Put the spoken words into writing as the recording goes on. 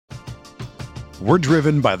We're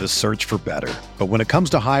driven by the search for better. But when it comes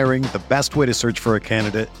to hiring, the best way to search for a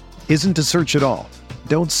candidate isn't to search at all.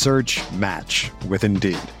 Don't search, match with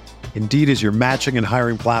Indeed. Indeed is your matching and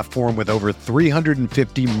hiring platform with over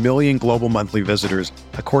 350 million global monthly visitors,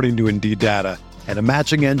 according to Indeed data, and a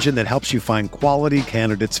matching engine that helps you find quality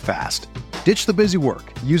candidates fast. Ditch the busy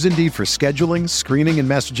work. Use Indeed for scheduling, screening, and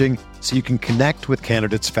messaging so you can connect with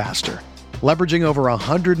candidates faster. Leveraging over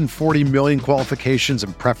 140 million qualifications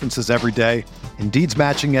and preferences every day, Indeed's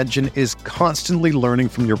matching engine is constantly learning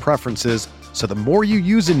from your preferences, so the more you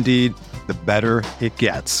use Indeed, the better it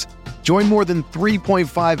gets. Join more than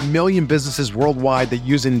 3.5 million businesses worldwide that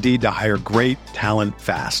use Indeed to hire great talent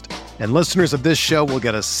fast. And listeners of this show will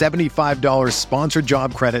get a $75 sponsored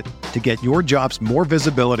job credit to get your jobs more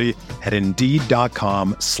visibility at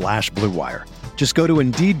Indeed.com/Blue Wire. Just go to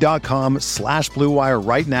Indeed.com/Blue Wire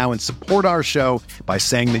right now and support our show by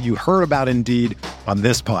saying that you heard about Indeed on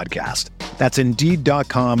this podcast. That's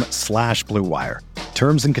Indeed.com/Blue Wire.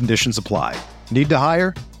 Terms and conditions apply. Need to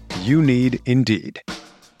hire? You need Indeed.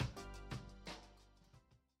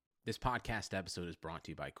 This podcast episode is brought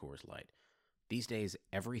to you by Coors Light. These days,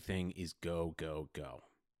 everything is go, go, go.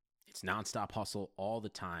 It's nonstop hustle all the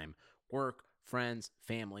time. Work, friends,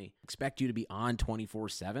 family, expect you to be on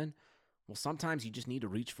 24/7. Well, sometimes you just need to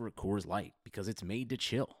reach for a Coors Light because it's made to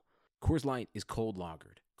chill. Coors Light is cold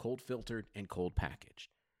lagered, cold filtered, and cold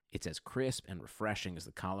packaged. It's as crisp and refreshing as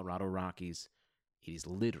the Colorado Rockies. It is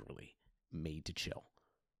literally made to chill.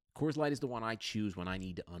 Coors Light is the one I choose when I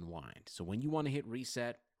need to unwind. So when you want to hit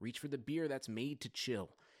reset, reach for the beer that's made to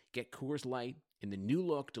chill. Get Coors Light in the new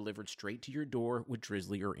look delivered straight to your door with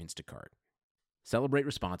Drizzly or Instacart. Celebrate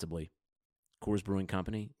responsibly. Coors Brewing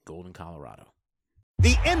Company, Golden, Colorado.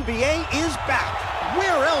 The NBA is back.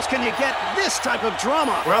 Where else can you get this type of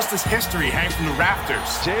drama? Where else does history hang from the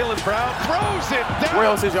rafters? Jaylen Brown throws it down. Where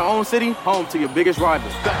else is your own city home to your biggest rival?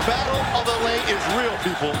 The battle of the lane is real,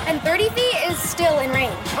 people. And 30 feet is still in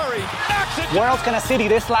range. Curry knocks it. Where else can a city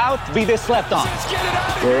this loud be this slept on?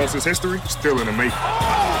 Where else is history still in the making?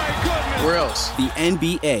 Oh, my goodness. Where else? The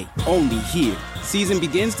NBA, only here. Season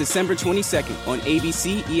begins December 22nd on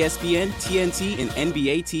ABC, ESPN, TNT, and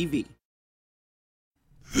NBA TV.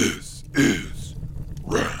 This is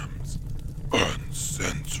Rams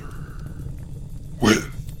Uncensored with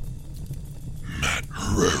Matt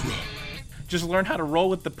Herrera. Just learn how to roll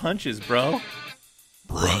with the punches, bro.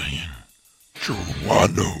 Brian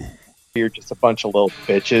Joanno. You're just a bunch of little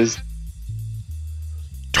bitches.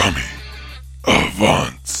 Tommy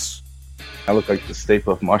Avance. I look like the Stay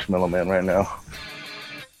Puft Marshmallow Man right now.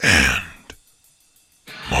 And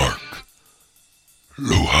Mark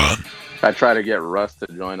Lujan. I tried to get Russ to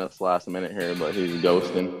join us last minute here, but he's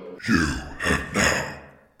ghosting. You have now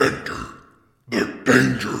entered the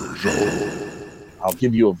danger zone. I'll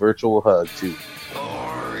give you a virtual hug, too.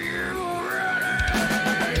 Are you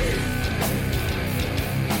ready?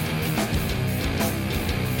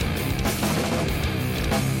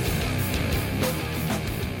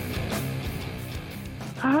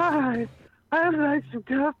 Hi, I'd like some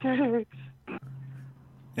cupcakes.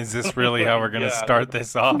 Is this really how we're going to start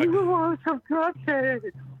this off? You want some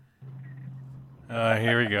cupcakes?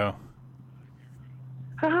 Here we go.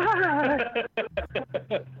 Hi.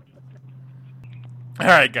 All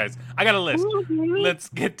right, guys. I got a list. Let's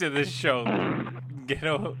get to this show.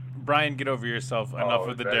 Brian, get over yourself. Enough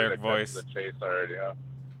of the Derek voice. The chase already, huh?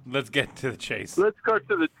 Let's get to the chase. Let's cut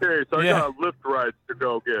to the chase. I got lift rides to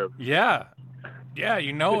go give. Yeah,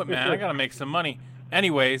 you know it, man. I got to make some money.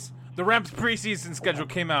 Anyways, the Rams preseason schedule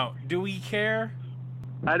came out. Do we care?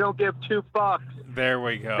 I don't give two fucks. There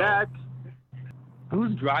we go. Next.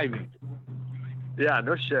 Who's driving? Yeah,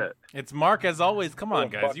 no shit. It's Mark, as always. Come on,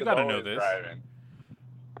 guys. You got to know this. Driving.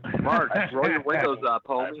 Mark, roll your windows up,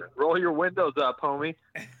 homie. Roll your windows up, homie.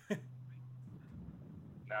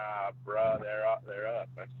 Nah, bro, they're up.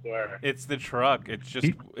 I swear. It's the truck. It's just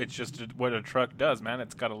what a truck does, man.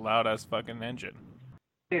 It's got a loud ass fucking engine.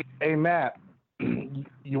 Hey, Matt.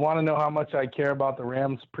 You want to know how much I care about the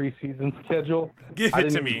Rams preseason schedule? Give it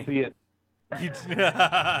to me. See it.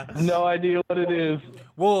 No idea what it is.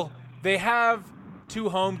 Well, they have 2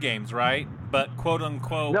 home games, right? But quote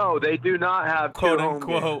unquote. No, they do not have quote 2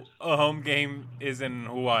 unquote home games. A home game is in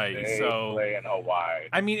Hawaii. They so play in Hawaii.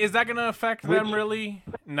 I mean, is that gonna affect them really?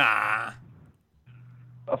 Nah.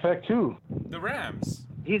 Affect who? The Rams.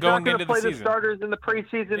 He's going not going to play the season. starters in the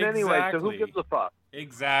preseason anyway, so who gives a fuck?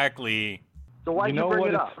 Exactly. So why'd you bring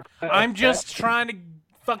it up? I'm just trying to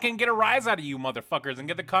fucking get a rise out of you motherfuckers and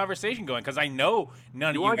get the conversation going, because I know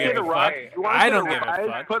none of you give a fuck. I don't give a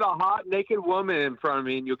fuck. Put a hot naked woman in front of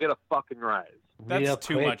me and you'll get a fucking rise. That's Real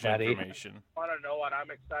too quick, much buddy. information. Want to know what I'm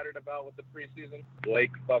excited about with the preseason?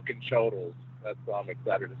 Blake fucking Chodles. That's what I'm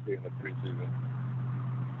excited to see in the preseason.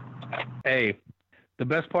 Hey, the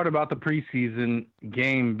best part about the preseason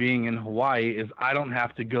game being in Hawaii is I don't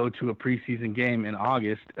have to go to a preseason game in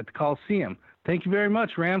August at the Coliseum. Thank you very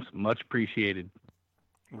much, Rams. Much appreciated.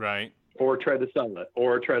 Right. Or try to sell it.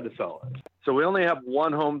 So we only have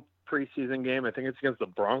one home preseason game. I think it's against the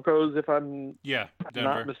Broncos, if I'm Denver.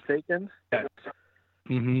 not mistaken. Yes.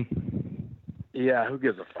 Mm-hmm. Yeah, who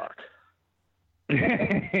gives a fuck?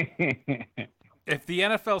 If the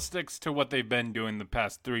NFL sticks to what they've been doing the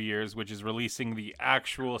past 3 years, which is releasing the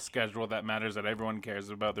actual schedule that matters, that everyone cares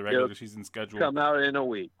about, the regular season schedule. Come out in a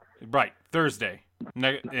week. Right, Thursday,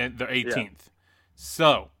 the 18th. Yeah.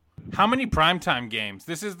 So, how many primetime games?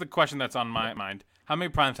 This is the question that's on my mind. How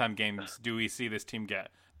many primetime games do we see this team get?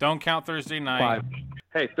 Don't count Thursday night. 5.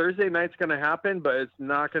 Hey, Thursday night's going to happen, but it's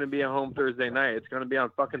not going to be a home Thursday night. It's going to be on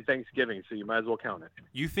fucking Thanksgiving, so you might as well count it.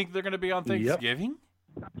 You think they're going to be on Thanksgiving?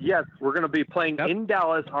 Yep. Yes, we're going to be playing in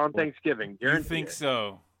Dallas on Thanksgiving. You think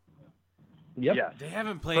so? Yep. Yes. They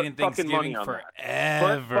haven't played in Thanksgiving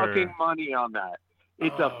forever. Put fucking money on that.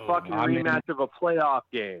 It's a fucking rematch of a playoff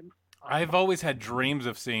game. I've always had dreams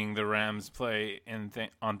of seeing the Rams play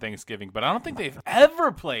on Thanksgiving, but I don't think they've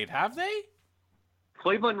ever played, have they?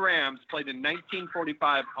 Cleveland Rams played in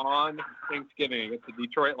 1945 on Thanksgiving against the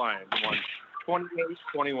Detroit Lions and won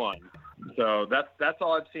 28-21. So that's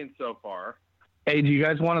all I've seen so far. Hey, do you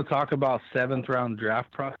guys want to talk about 7th-round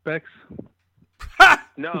draft prospects?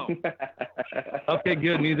 No. Okay,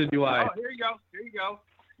 good. Neither do I. Oh, here you go.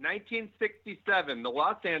 1967, the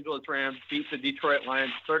Los Angeles Rams beat the Detroit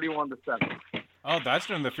Lions 31-7. Oh, that's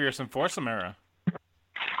during the Fearsome Foursome era.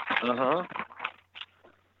 Uh-huh.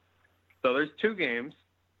 So there's 3 games.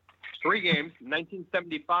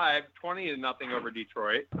 1975, 20-0 over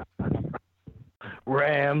Detroit.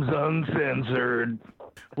 Rams Uncensored.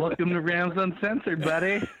 Welcome to Rams Uncensored,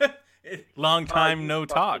 buddy. Long time no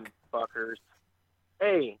talk. Fuckers.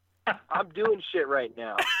 Hey, I'm doing shit right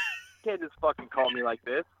now. You can't just fucking call me like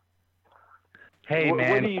this. Hey,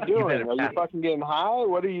 man. What are you doing? Are you fucking getting high?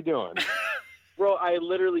 What are you doing? Bro, I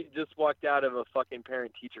literally just walked out of a fucking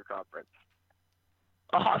parent-teacher conference.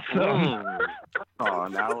 Awesome. Oh,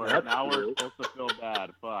 now we're supposed to feel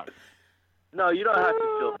bad. Fuck. No, you don't have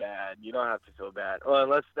to feel bad. You don't have to feel bad. Well,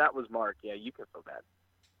 unless that was Mark. Yeah, you can feel bad.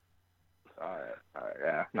 All right.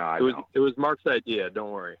 Yeah. No, it was Mark's idea.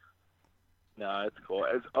 Don't worry. No, it's cool.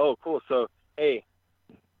 Cool. So, hey,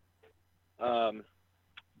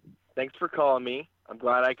 thanks for calling me. I'm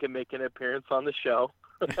glad I can make an appearance on the show.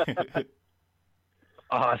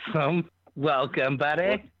 Awesome. Welcome,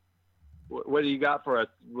 buddy. What do you got for us?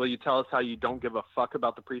 Will you tell us how you don't give a fuck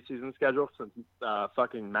about the preseason schedule since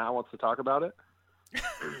fucking Matt wants to talk about it?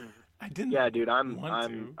 I didn't. Yeah, dude,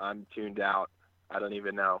 I'm tuned out. I don't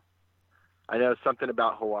even know. I know something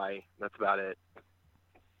about Hawaii. That's about it.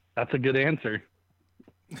 That's a good answer.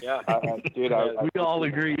 Yeah, dude, we all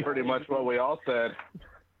agree. Pretty much what we all said.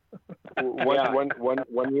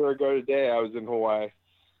 One year ago today, I was in Hawaii.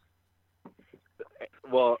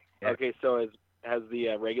 Well, okay, so has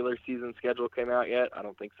the regular season schedule came out yet? I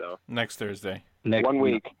don't think so. Next Thursday. One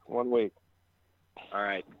week. All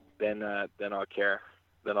right, then I'll care.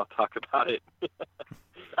 Then I'll talk about it.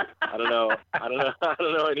 I don't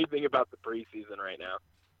know anything about the preseason right now.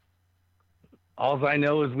 All I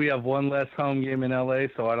know is we have one less home game in LA,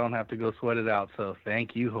 so I don't have to go sweat it out. So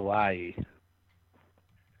thank you, Hawaii.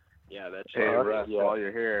 Yeah, that's Hey, Russ, while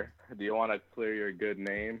you're here, do you want to clear your good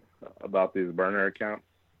name about these burner accounts?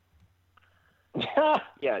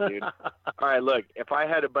 Yeah, dude. All right, look, if I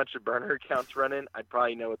had a bunch of burner accounts running, I'd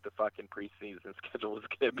probably know what the fucking preseason schedule was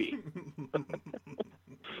going to be.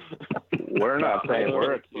 We're not saying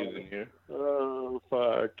we're accusing you. Oh,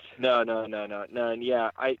 fuck. No. And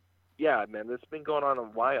yeah, man, this has been going on a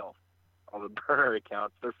while. All the burner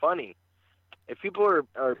accounts, they're funny. If people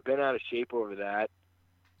are bent out of shape over that,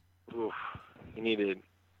 oof, you need to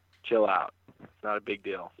chill out. It's not a big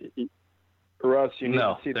deal. Russ, you need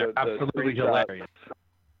to see they're absolutely hilarious.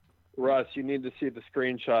 Russ, you need to see the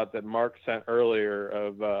screenshot that Mark sent earlier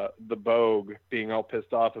of the Vogue being all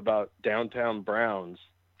pissed off about downtown Browns.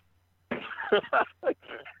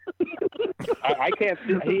 I can't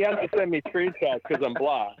see. He has to send me screenshots because I'm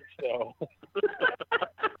blocked. So.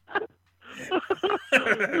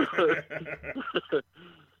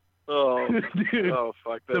 Dude,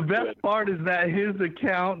 fuck. The best part is that his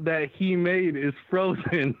account that he made is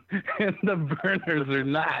frozen and the burners are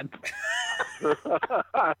not.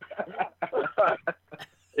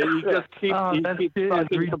 And he just keeps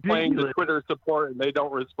fucking complaining to Twitter support and they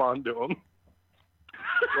don't respond to him.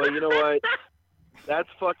 Well, you know what? That's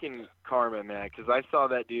fucking karma, man. Because I saw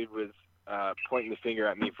that dude was pointing the finger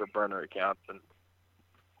at me for burner accounts,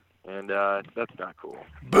 and that's not cool.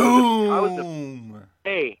 Boom.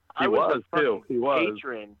 I He was was too. He was.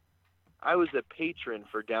 patron. I was a patron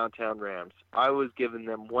for Downtown Rams. I was giving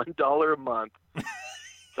them $1 a month.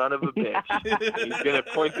 Son of a bitch. He's gonna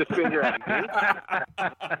point the finger at me.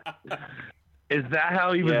 Is that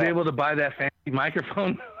how he was able to buy that fancy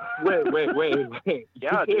microphone? Wait.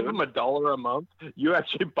 Yeah, you gave dude. him $1 a month? You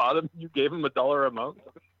actually bought him? You gave him $1 a month?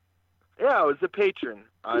 Yeah, I was a patron.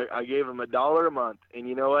 I gave him $1 a month, and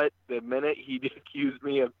you know what? The minute he accused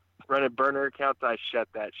me of running burner accounts, I shut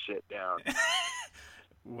that shit down.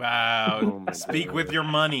 Wow. Speak with your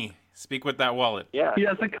money. Speak with that wallet. Yeah, He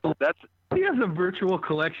has a virtual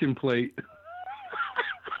collection plate.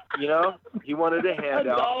 You know, he wanted a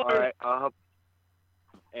handout. All right, I'll help.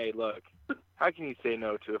 Hey, look, how can you say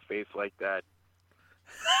no to a face like that?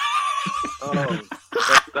 Oh,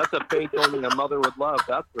 that's a face only a mother would love.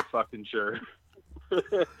 That's for fucking sure. On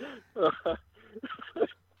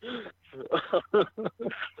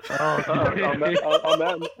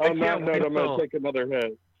that note, I'm going to take another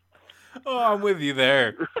hit. Oh, I'm with you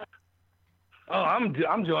there. Oh, I'm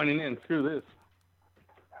joining in. Screw this.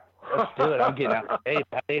 Let's do it. I'm getting out. Hey,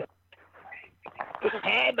 buddy.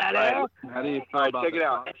 Hey, buddy. How do you feel about check it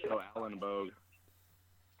out. Show Alan Bogue?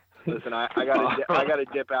 Listen, I gotta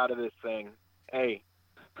dip out of this thing. Hey,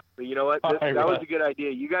 but you know what? That was a good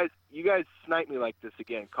idea. You guys snipe me like this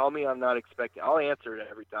again. Call me. I'm not expecting. I'll answer it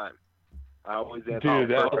every time. I always answer. Dude,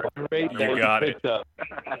 that was great. You got it.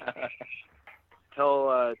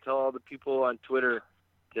 Tell all the people on Twitter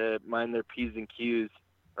to mind their P's and Q's,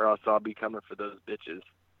 or else I'll be coming for those bitches.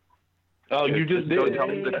 Oh, you just did. Tell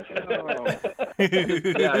them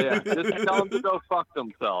yeah. Just tell them to go fuck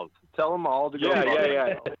themselves. Tell them all to go fuck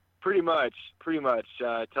themselves. Pretty much.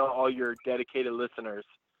 Tell all your dedicated listeners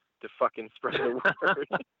to fucking spread the word.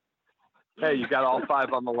 Hey, you got all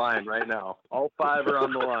 5 on the line right now. All 5 are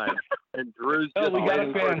on the line. And Drew's just we got a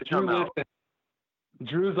waiting for it fan. to come out.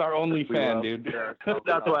 Drew's our only fan, dude.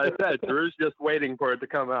 That's what I said. Drew's just waiting for it to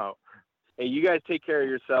come out. Hey, you guys take care of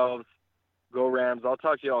yourselves. Go Rams. I'll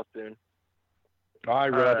talk to you all soon. All right,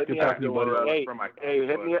 Russ. Good talking to you, buddy. Hey,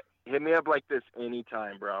 hit me up like this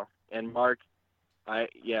anytime, bro. And Mark,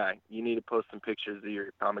 you need to post some pictures of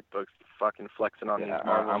your comic books fucking flexing on these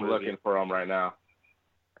Marvel I'm movies. looking for them right now.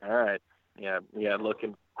 All right. Yeah,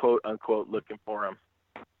 looking, quote unquote, looking for them.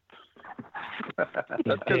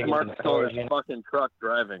 That's because Mark's still in his fucking truck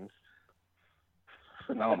driving.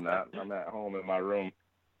 No, I'm not. I'm at home in my room.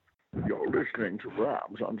 You're listening to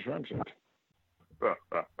Rams Uncensored.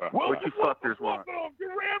 What you fuckers want?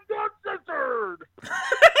 Rams Uncensored!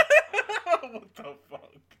 What the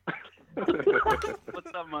fuck? What's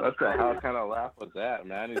up, motherfucker? How kind of laugh was that,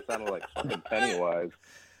 man? He sounded like fucking Pennywise.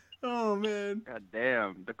 Oh, man. God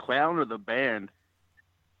damn. The clown or the band?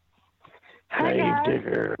 Hi, guys.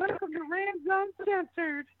 Digger. Welcome to Rams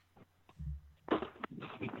Uncensored.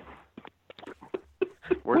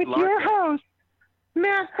 Where's With Larkin? your host,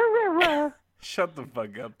 Matt Herrera. Shut the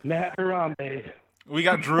fuck up. Matt Harambe. We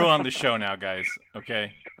got Drew on the show now, guys.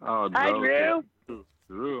 Okay. Oh, Drew. Hi, Drew.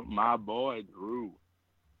 Drew, my boy, Drew.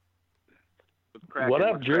 What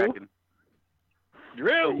up, Drew? Cracking?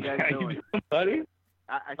 Drew, How you doing, buddy?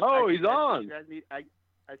 He's on.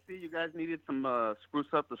 I see you guys needed some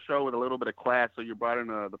spruce up the show with a little bit of class, so you brought in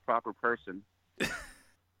the proper person.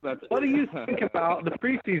 What do you think about the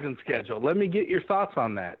preseason schedule? Let me get your thoughts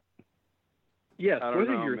on that. Yes, what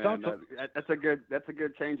are your thoughts on That's a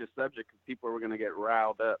good change of subject because people are going to get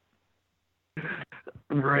riled up.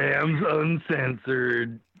 Rams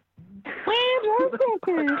Uncensored. Rams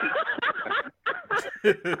Uncensored.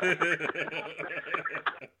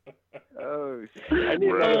 Oh, I need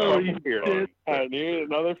another fucking beer. I need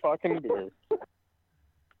another fucking beer.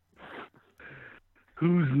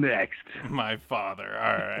 Who's next? My father.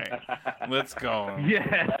 All right. Let's go.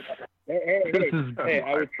 Yes. Hey,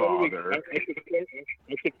 I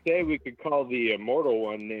could say we could call the immortal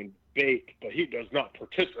one named Bait, but he does not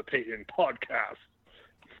participate in podcasts.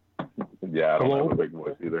 Yeah, I don't have a big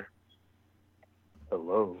voice either.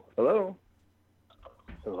 Hello. Hello.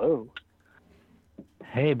 Hello.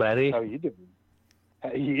 Hey, buddy. How you doing?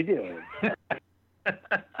 How you doing?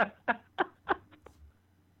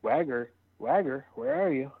 Wagger, where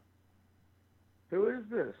are you? Who is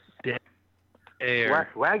this? Air.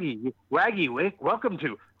 Waggy, welcome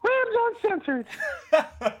to Rams Uncensored.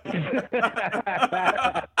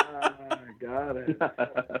 Got it.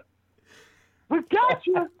 We got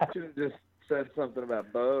you. Should have just said something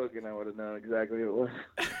about Bogue, and I would have known exactly who it was.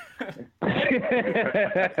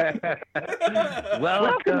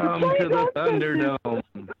 Welcome to the Thunderdome.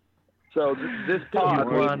 So this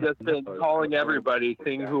pod, we've just been calling everybody,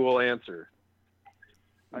 seeing who will answer.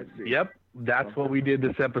 I see. Yep, that's what we did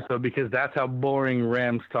this episode because that's how boring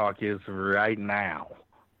Rams talk is right now.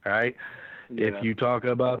 All right? Yeah. If you talk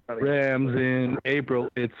about Rams in April,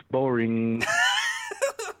 it's boring.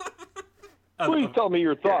 Please tell me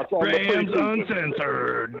your thoughts on Rams the preseason.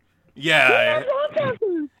 Uncensored. Yeah.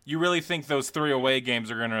 You really think those 3 away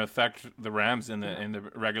games are going to affect the Rams in the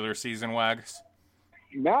regular season, Wags?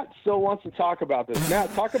 Matt still wants to talk about this.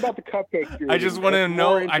 Matt, talk about the cupcake series. I just want to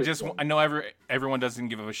That's know. more I know everyone doesn't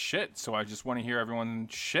give a shit, so I just want to hear everyone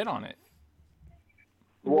shit on it.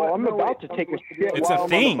 Well, I'm about to take a shit It's while a I'm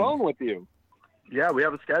thing. on the phone with you. Yeah, we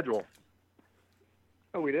have a schedule.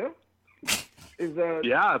 Oh, we do?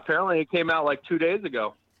 Yeah, apparently it came out like 2 days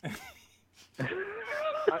ago.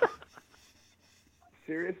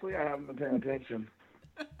 Seriously, I haven't been paying attention.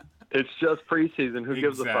 It's just preseason. Who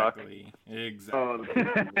gives a fuck? Exactly.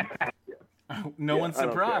 No one's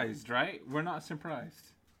surprised, right? We're not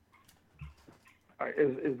surprised.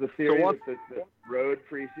 Is the theory that the road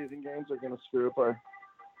preseason games are going to screw up our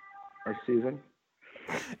season?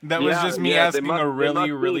 That was just me asking a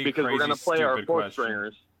really because crazy, we're going to play our stupid fourth question.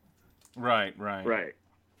 stringers. Right. Right.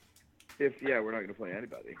 We're not going to play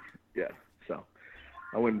anybody. Yeah, so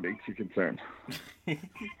I wouldn't be too concerned.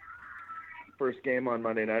 First game on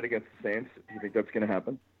Monday night against the Saints. Do you think that's going to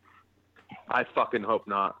happen? I fucking hope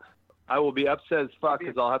not. I will be upset as fuck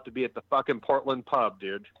because I'll have to be at the fucking Portland pub,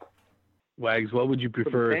 dude. Wags, what would you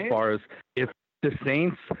prefer as far as if the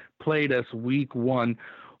Saints played us week 1,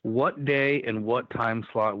 what day and what time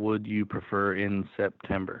slot would you prefer in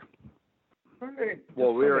September?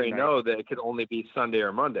 Well, we already know that it could only be Sunday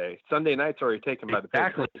or Monday. Sunday night's already taken by the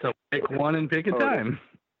Exactly. So pick one and pick a time.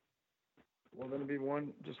 Well, then it'd be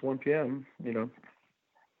 1 p.m.,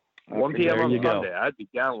 1 p.m. on you go. Sunday. I'd be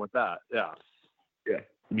down with that. Yeah. Yeah.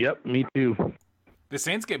 Yep, me too. The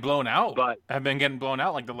Saints get blown out, but have been getting blown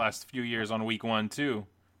out like the last few years on week 1 too.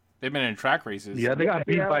 They've been in track races. Yeah, they got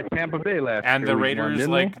beat by Tampa Bay last year. And the Raiders, week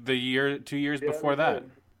 1, the 2 years before that.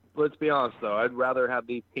 Let's be honest, though. I'd rather have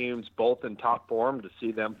these teams both in top form to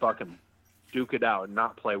see them fucking duke it out and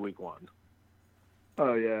not play week 1.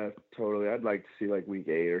 Oh yeah, totally. I'd like to see like week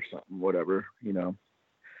 8 or something, whatever.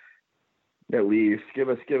 At least give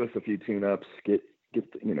us a few tune-ups, get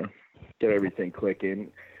everything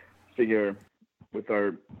clicking. Figure with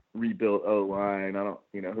our rebuilt O line, I don't,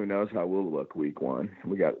 who knows how we'll look week 1.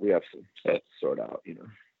 We have some stuff to sort out.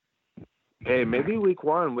 Hey, maybe week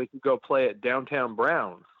 1 we could go play at Downtown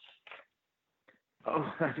Brown.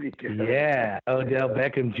 Oh, that'd be good. Yeah, Odell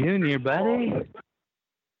Beckham Jr., buddy.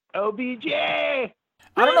 OBJ. I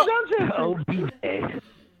don't know. OBJ.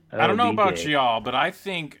 I don't know about y'all, but I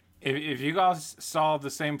think if you guys saw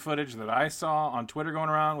the same footage that I saw on Twitter going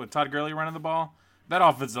around with Todd Gurley running the ball, that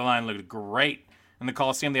offensive line looked great. In the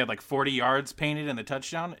Coliseum, they had like 40 yards painted in the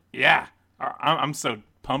touchdown. Yeah, I'm so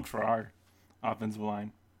pumped for our offensive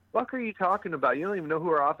line. What are you talking about? You don't even know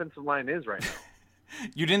who our offensive line is right now.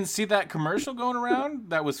 You didn't see that commercial going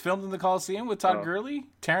around that was filmed in the Coliseum with Todd Gurley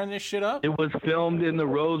tearing this shit up? It was filmed in the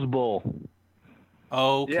Rose Bowl.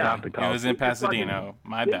 Oh, okay. Yeah. It was in Pasadena.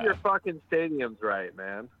 My Get bad. your fucking stadiums right,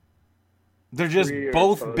 man. They're just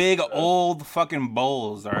both big old fucking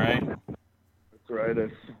bowls, all right? That's right.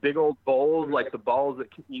 Big old bowls like the balls that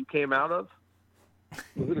you came out of?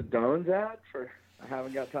 Was it a Dones ad for I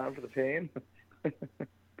haven't got time for the pain? Get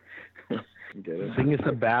it. Sing us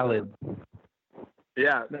a ballad.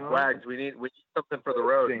 Yeah, No. Wags, we need something for the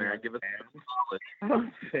road, man. Give us some knowledge. I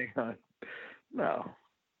don't sing on. No.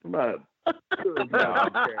 I'm not.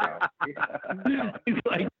 He's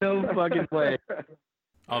like, no fucking way.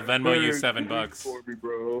 I'll Venmo you $7. For me,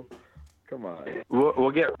 bro. Come on.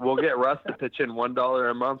 We'll get Russ to pitch in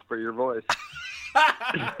 $1 a month for your voice.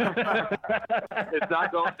 It's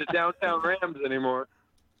not going to Downtown Rams anymore.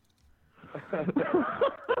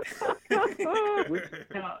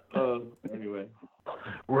 Anyway.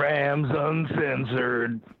 Rams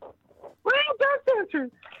Uncensored. Rams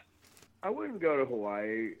Uncensored. I wouldn't go to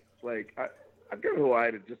Hawaii. Like, I'd go to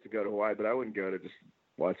Hawaii just to go to Hawaii, but I wouldn't go to just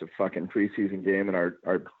watch a fucking preseason game and our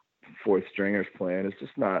fourth stringers playing. It's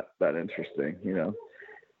just not that interesting,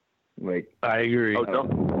 Like, I agree. Oh,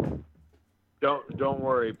 don't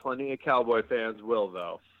worry. Plenty of Cowboy fans will,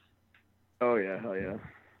 though. Oh yeah, hell yeah,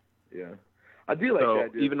 yeah. I do like So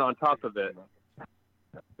that. Dude. even on top of it,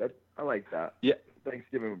 I like that. Yeah,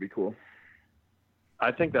 Thanksgiving would be cool.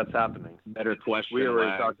 I think that's happening. Better question. We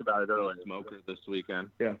already Wags. talked about it earlier. Smoker this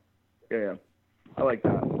weekend. Yeah. I like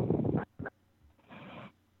that.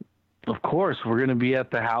 Of course, we're going to be at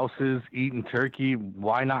the houses eating turkey.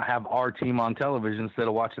 Why not have our team on television instead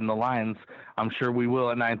of watching the Lions? I'm sure we will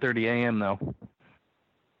at 9:30 a.m. though.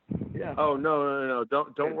 Yeah. Oh no!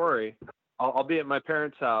 Don't worry. I'll be at my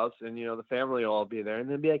parents' house, and the family will all be there, and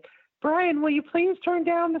they'll be like, "Brian, will you please turn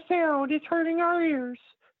down the sound? It's hurting our ears."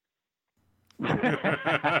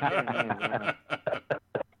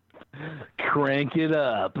 Crank it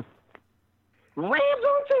up. Rams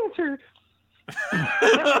Uncensored.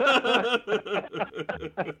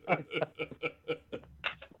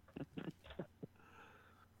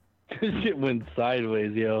 This shit went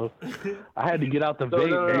sideways, yo. I had to get out the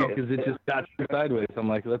vape because it just got sideways. I'm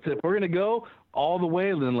like, let's if we're gonna go all the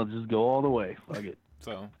way, then let's just go all the way. Fuck it.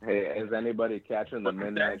 So hey, is anybody catching the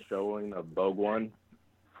midnight showing of Bogue One?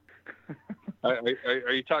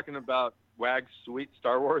 Are you talking about Wag's Sweet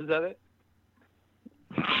Star Wars edit?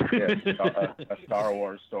 Yeah, a Star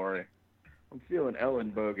Wars story. I'm feeling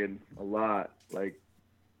Ellen Bogan a lot, like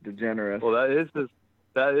DeGeneres. Well, that is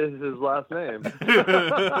his last name.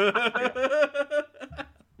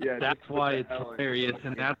 Yeah, that's why it's hilarious,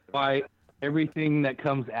 and that's why everything that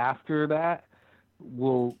comes after that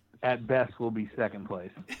will, at best, will be second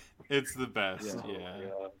place. It's the best.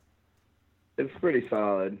 Yeah. It's pretty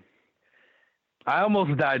solid. I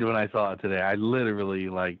almost died when I saw it today. I literally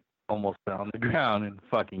almost fell on the ground and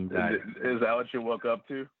fucking died. Is that what you woke up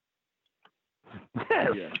to?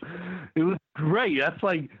 Yes. Yeah. It was great. That's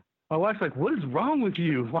like, my wife's like, what is wrong with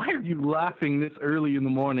you? Why are you laughing this early in the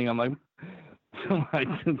morning? I'm like, so I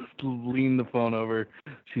just leaned the phone over.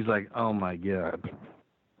 She's like, oh my God.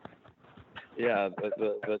 Yeah,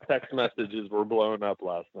 the text messages were blowing up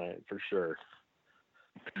last night for sure.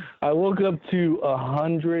 I woke up to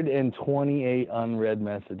 128 unread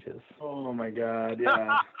messages. Oh my God,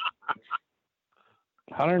 yeah.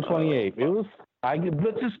 128. It was.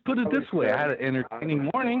 Let's just put it this way. I had an entertaining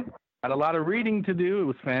morning. Had a lot of reading to do. It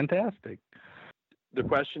was fantastic. The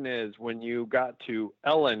question is, when you got to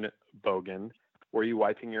Ellen Bogan, were you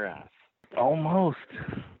wiping your ass? Almost.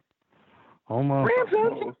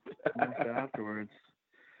 Afterwards.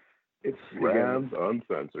 It's Rams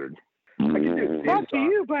Uncensored. Brought to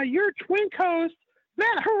you by your twin host,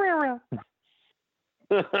 Matt Herrera.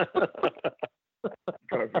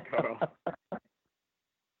 Carl.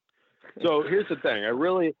 So here's the thing.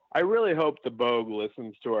 I really hope the Bogue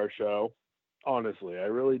listens to our show. Honestly, I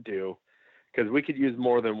really do, because we could use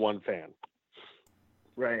more than one fan.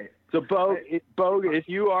 Right. So Bogue, if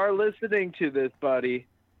you are listening to this, buddy,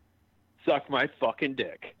 suck my fucking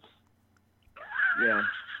dick. Yeah.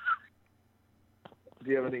 Do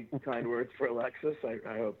you have any kind words for Alexis? I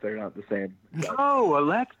hope they're not the same. Oh,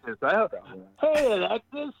 Alexis. Hey,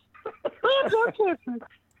 Alexis.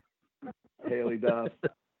 Haley Duff.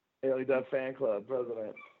 Haley Duff fan club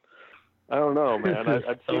president. I don't know, man.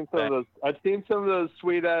 I've seen some of those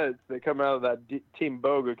sweet edits that come out of that Team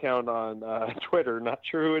Bogue account on Twitter. Not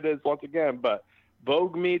sure who it is once again, but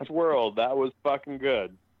Bogue meets World. That was fucking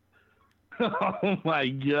good. Oh my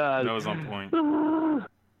God. That was on point.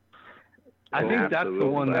 I think that's the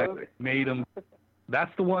one that made them.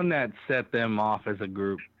 That's the one that set them off as a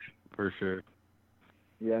group, for sure.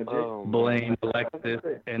 Yeah, Blaine, Alexis,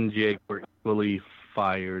 and Jake were equally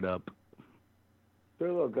fired up. They're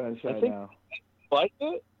a little gun shy now. Like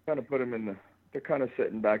it? Kind of put them in the. They're kind of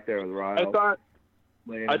sitting back there with Ryan. I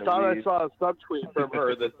thought I saw a subtweet from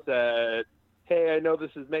her that said, "Hey, I know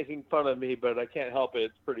this is making fun of me, but I can't help it.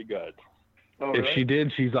 It's pretty good." Oh, if she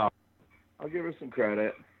did, she's off. I'll give her some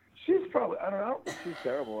credit. She's probably. I don't think she's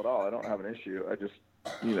terrible at all. I don't have an issue. I just,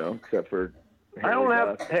 except for. I don't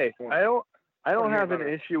have an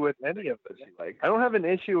issue with any of them. I don't have an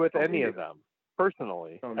issue with any of them.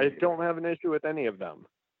 Personally, I don't have an issue with any of them.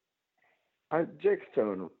 Jake's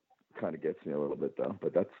tone kind of gets me a little bit, though,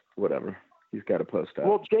 but that's whatever. He's got to post up.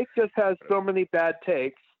 Well, Jake just has so many bad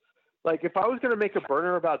takes. Like, if I was going to make a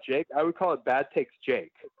burner about Jake, I would call it Bad Takes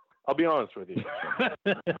Jake. I'll be honest with you.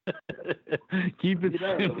 Keep it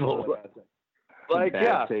simple. Like,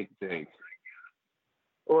 yeah. Take Jake.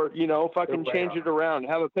 Or, fucking change it around.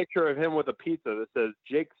 Have a picture of him with a pizza that says,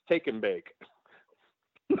 Jake's Take and Bake.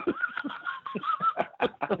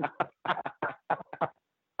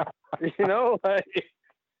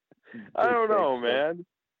 I don't know, man.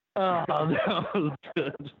 Oh, that was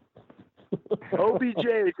good. OBJ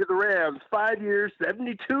to the Rams, 5 years,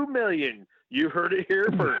 $72 million. You heard it here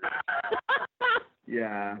first.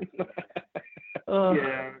 Yeah.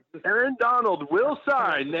 Yeah. Aaron Donald will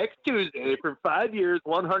sign next Tuesday for 5 years,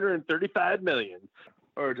 $135 million.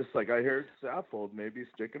 Or just like I heard Saffold maybe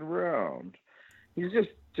sticking around. He's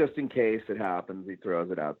just in case it happens, he throws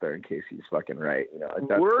it out there in case he's fucking right. You know,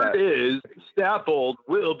 Word is Staffold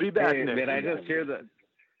will be back next Did I year.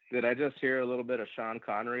 Did I just hear a little bit of Sean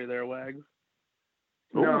Connery there, Wags?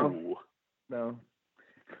 No.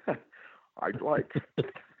 I'd like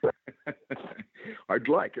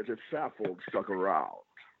it if Staffold stuck around.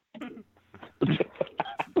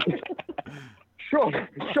 Sean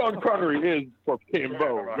Connery is for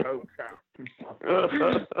Kimbo.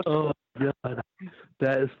 Oh God,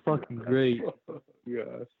 that is fucking great.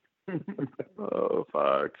 Yes. Oh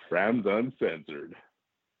fuck. Rams Uncensored.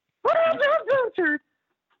 Rams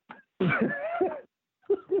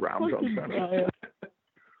Uncensored.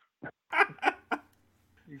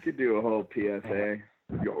 You could do a whole PSA.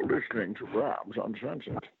 You're listening to Rams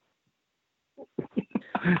Uncensored.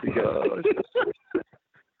 Because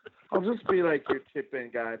I'll just be like your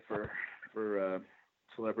tip-in guy for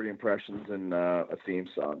celebrity impressions and a theme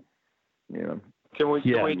song. You know. Can we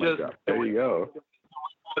just there you go.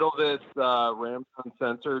 title this Rams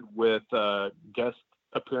Uncensored with guest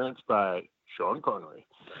appearance by Sean Connery?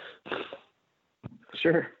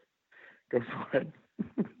 Sure. Go for it.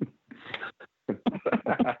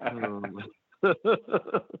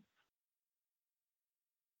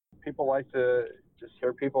 People like to just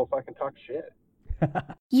hear people fucking talk shit.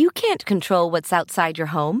 You can't control what's outside your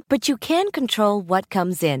home, but you can control what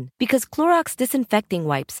comes in. Because Clorox disinfecting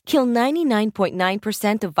wipes kill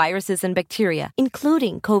 99.9% of viruses and bacteria,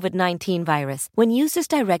 including COVID-19 virus, when used as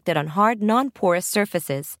directed on hard, non-porous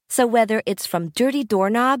surfaces. So whether it's from dirty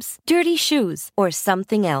doorknobs, dirty shoes, or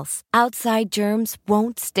something else, outside germs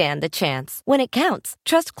won't stand a chance. When it counts,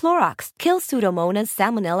 trust Clorox. Kill Pseudomonas,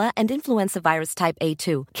 Salmonella, and influenza virus type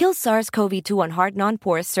A2. Kill SARS-CoV-2 on hard,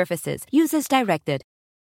 non-porous surfaces. Use as directed.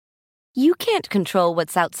 You can't control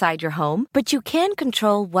what's outside your home, but you can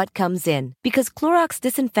control what comes in. Because Clorox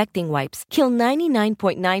disinfecting wipes kill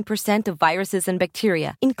 99.9% of viruses and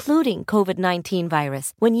bacteria, including COVID-19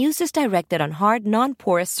 virus, when used as directed on hard,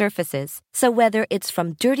 non-porous surfaces. So whether it's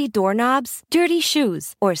from dirty doorknobs, dirty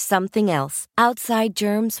shoes, or something else, outside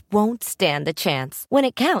germs won't stand a chance. When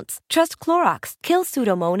it counts, trust Clorox. Kill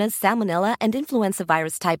Pseudomonas, Salmonella, and influenza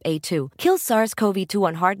virus type A2. Kill SARS-CoV-2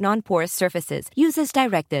 on hard, non-porous surfaces. Use as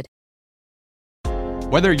directed.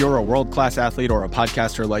 Whether you're a world-class athlete or a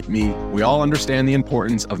podcaster like me, we all understand the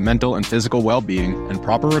importance of mental and physical well-being and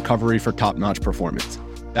proper recovery for top-notch performance.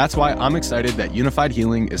 That's why I'm excited that Unified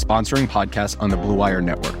Healing is sponsoring podcasts on the Blue Wire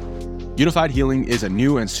Network. Unified Healing is a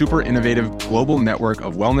new and super innovative global network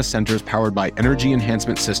of wellness centers powered by Energy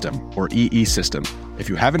Enhancement System, or EE System. If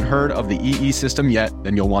you haven't heard of the EE System yet,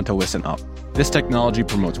 then you'll want to listen up. This technology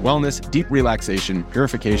promotes wellness, deep relaxation,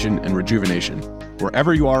 purification, and rejuvenation.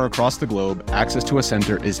 Wherever you are across the globe, access to a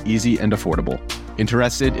center is easy and affordable.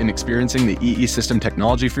 Interested in experiencing the EE System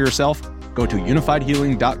technology for yourself? Go to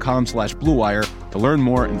unifiedhealing.com/bluewire to learn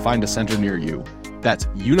more and find a center near you. That's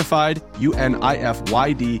unified,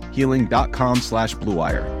 UNIFYD,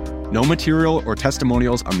 healing.com/bluewire. No material or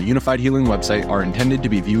testimonials on the Unified Healing website are intended to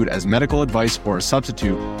be viewed as medical advice or a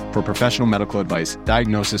substitute for professional medical advice,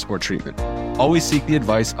 diagnosis, or treatment. Always seek the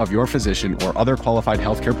advice of your physician or other qualified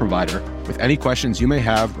healthcare provider with any questions you may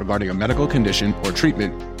have regarding a medical condition or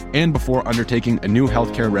treatment and before undertaking a new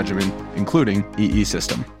healthcare regimen, including EE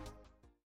System.